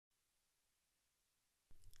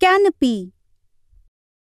Canopy.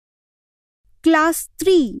 Class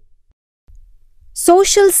 3.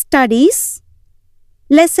 Social Studies.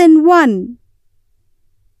 Lesson 1.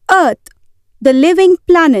 Earth, the living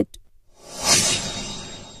planet.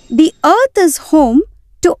 The Earth is home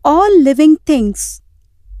to all living things.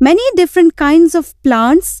 Many different kinds of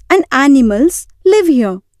plants and animals live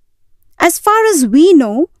here. As far as we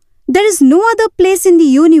know, there is no other place in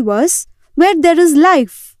the universe where there is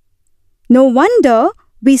life. No wonder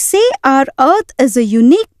we say our Earth is a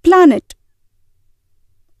unique planet.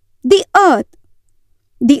 The Earth.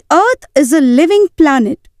 The Earth is a living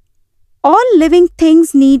planet. All living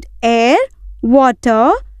things need air,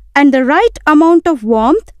 water, and the right amount of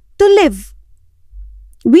warmth to live.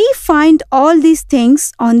 We find all these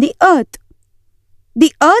things on the Earth.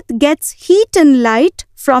 The Earth gets heat and light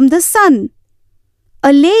from the sun.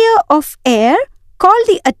 A layer of air called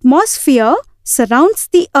the atmosphere surrounds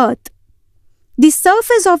the Earth. The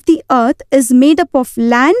surface of the Earth is made up of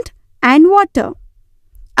land and water.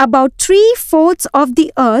 About 3/4 of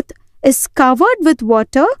the Earth is covered with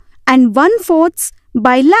water and 1/4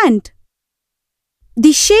 by land.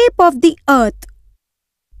 The shape of the Earth.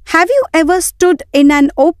 Have you ever stood in an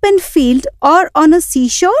open field or on a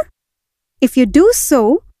seashore? If you do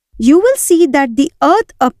so, you will see that the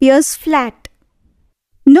Earth appears flat.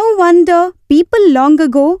 No wonder people long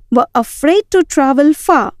ago were afraid to travel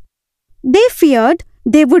far. They feared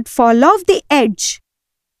they would fall off the edge.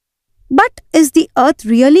 But is the Earth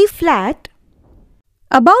really flat?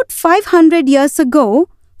 About 500 years ago,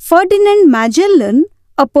 Ferdinand Magellan,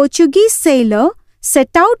 a Portuguese sailor,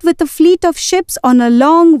 set out with a fleet of ships on a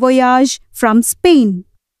long voyage from Spain.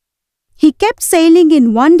 He kept sailing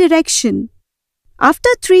in one direction.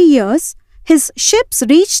 After 3 years, his ships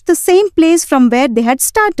reached the same place from where they had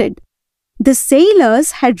started. The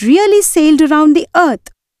sailors had really sailed around the Earth.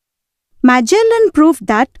 Magellan proved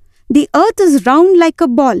that the Earth is round like a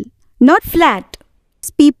ball, not flat,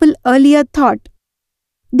 as people earlier thought.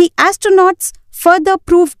 The astronauts further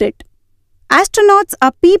proved it. Astronauts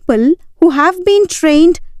are people who have been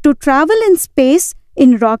trained to travel in space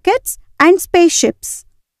in rockets and spaceships.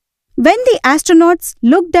 When the astronauts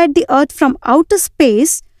looked at the Earth from outer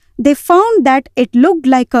space, they found that it looked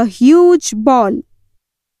like a huge ball.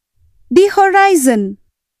 The horizon.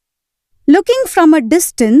 Looking from a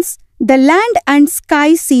distance, the land and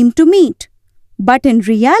sky seem to meet, but in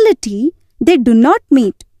reality, they do not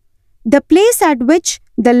meet. The place at which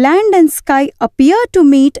the land and sky appear to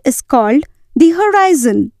meet is called the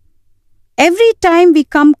horizon. Every time we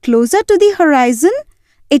come closer to the horizon,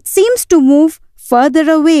 it seems to move further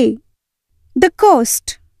away. The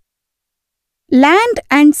coast. Land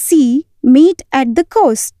and sea meet at the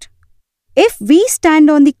coast. If we stand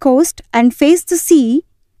on the coast and face the sea,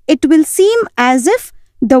 it will seem as if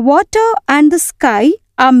the water and the sky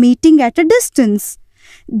are meeting at a distance.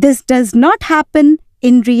 This does not happen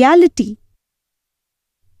in reality.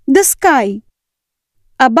 The sky.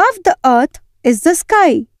 Above the Earth is the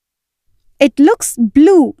sky. It looks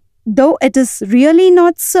blue, though it is really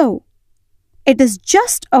not so. It is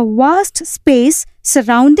just a vast space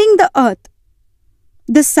surrounding the Earth.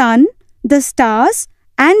 The sun, the stars,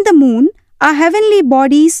 and the moon are heavenly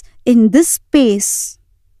bodies in this space.